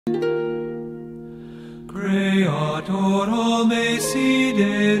Creator alme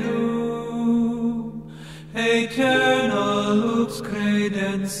siderum, aeterna lux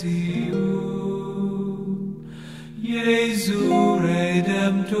credentium, Iesu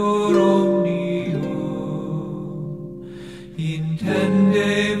Redemptor omnium,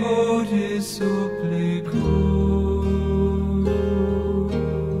 intende votis supplicum.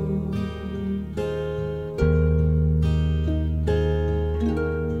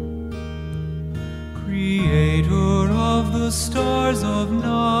 Creator of the stars of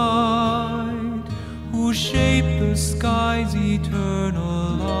night, who shape the sky's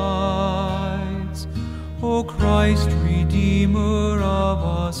eternal lights, O Christ, Redeemer of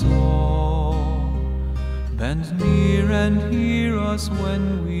us all, bend near and hear us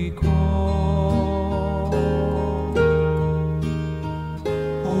when we call.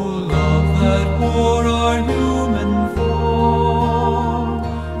 O love that wore our human form,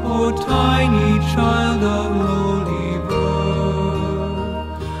 O tiny child of lowly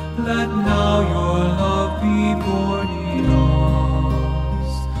birth, let now your love be born in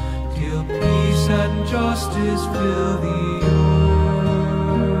us, till peace and justice fill the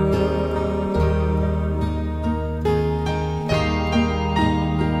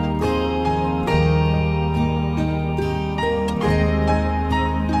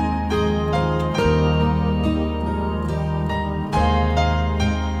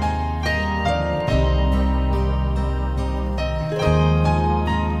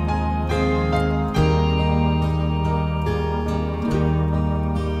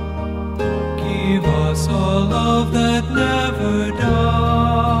a love that never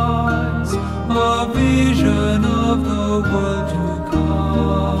dies, a vision of the world to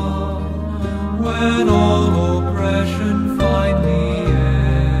come, when all oppression finally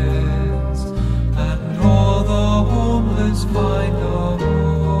ends, and all the homeless find a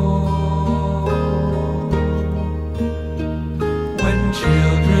home. When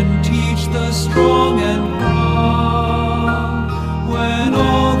children teach the strong and proud, when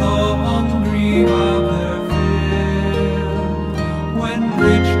all the hungry have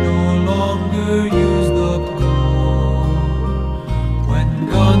rich no longer use the poor, when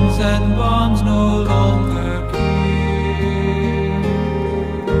guns and bombs no longer kill.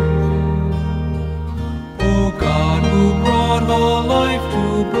 O God, who brought all life to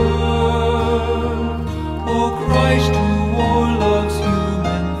birth, O Christ, who wore love's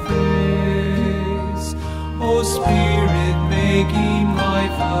human face, O Spirit, making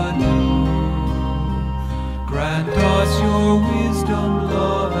life anew, grant us your wisdom,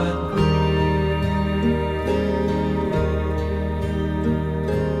 love, and